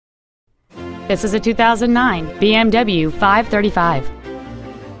This is a 2009 BMW 535.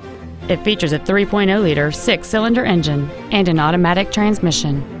 It features a 3.0-liter 6-cylinder engine and an automatic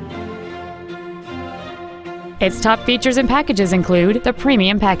transmission. Its top features and packages include the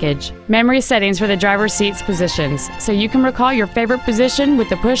Premium Package, memory settings for the driver's seat's positions so you can recall your favorite position with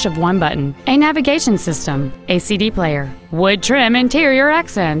the push of one button, a navigation system, a CD player, wood trim interior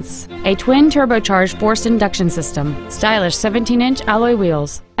accents, a twin-turbocharged forced induction system, stylish 17-inch alloy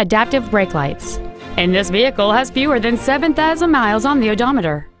wheels, adaptive brake lights, and this vehicle has fewer than 7,000 miles on the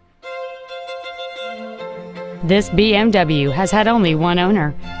odometer. This BMW has had only one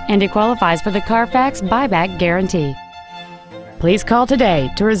owner, and it qualifies for the Carfax buyback guarantee. Please call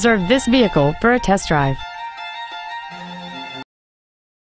today to reserve this vehicle for a test drive.